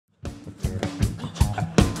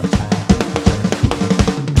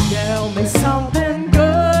me something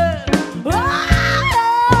good. Oh,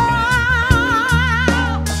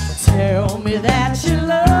 tell me that you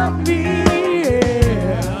love me.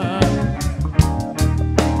 Yeah.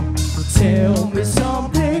 Tell me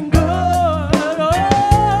something good.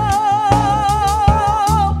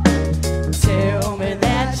 Oh, tell me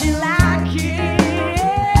that you like it.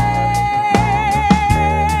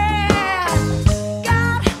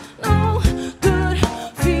 Got no good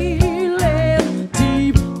feeling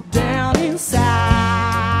deep down inside.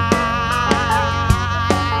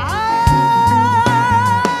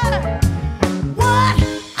 What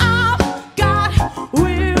I've got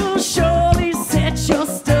will surely set your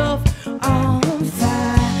stuff on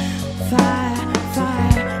fire, fire,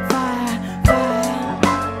 fire, fire, fire.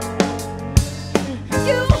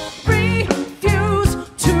 You refuse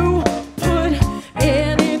to put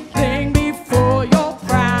anything before your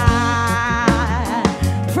pride.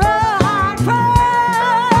 Pride, pride.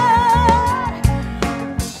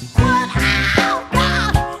 What I've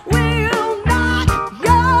got will knock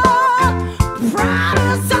your pride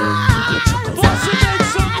aside. Plus you make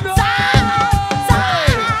some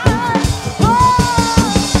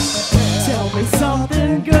Tell me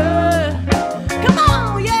something good. Come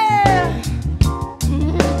on, yeah.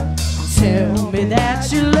 Tell me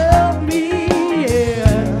that you love me.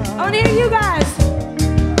 Yeah. I want to hear you guys.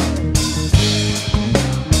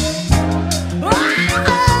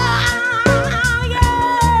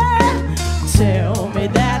 Yeah. Tell me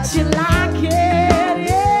that you like it.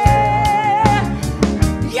 Yeah.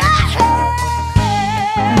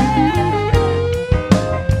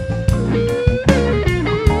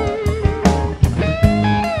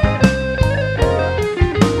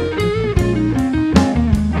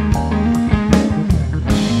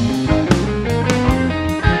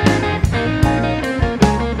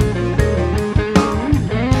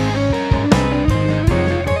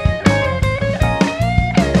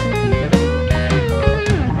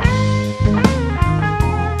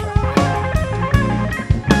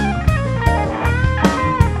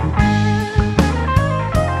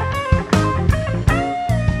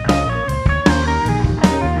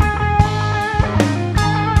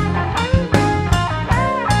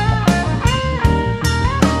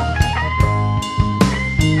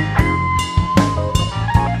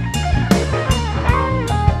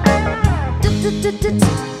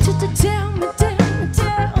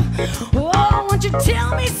 Oh, won't you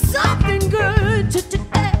tell me something good?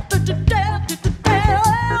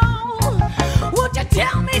 Won't you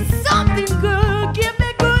tell me something good? Give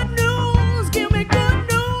me good news, give me good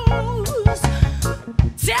news.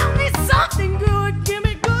 Tell me something good, give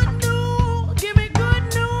me good news, give me good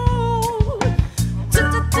news.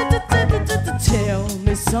 Tell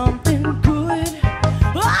me something good.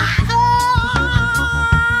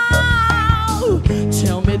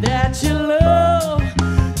 Tell me that you love.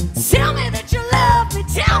 Tell me that you love me.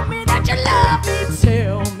 Tell me that you love me.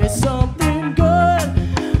 Tell me something good.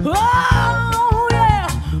 Oh yeah,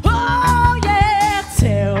 oh yeah.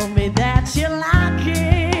 Tell me that you like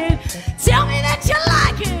it. Tell me that you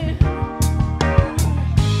like it.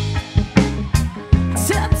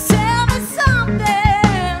 Tell me something.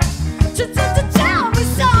 Tell me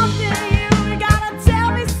something. You gotta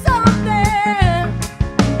tell me something.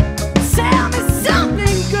 Tell me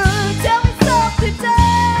something good. Tell me something.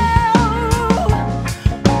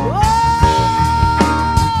 Whoa.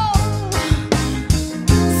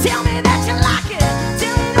 Tell me that you like it.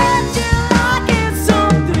 Tell me that you like it.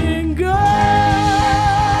 Something good.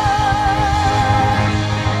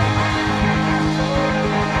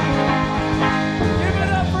 Give it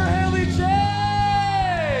up for Hayley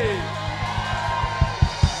J.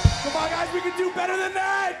 Come on, guys, we can do better than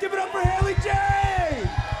that. Give it up for Hayley J.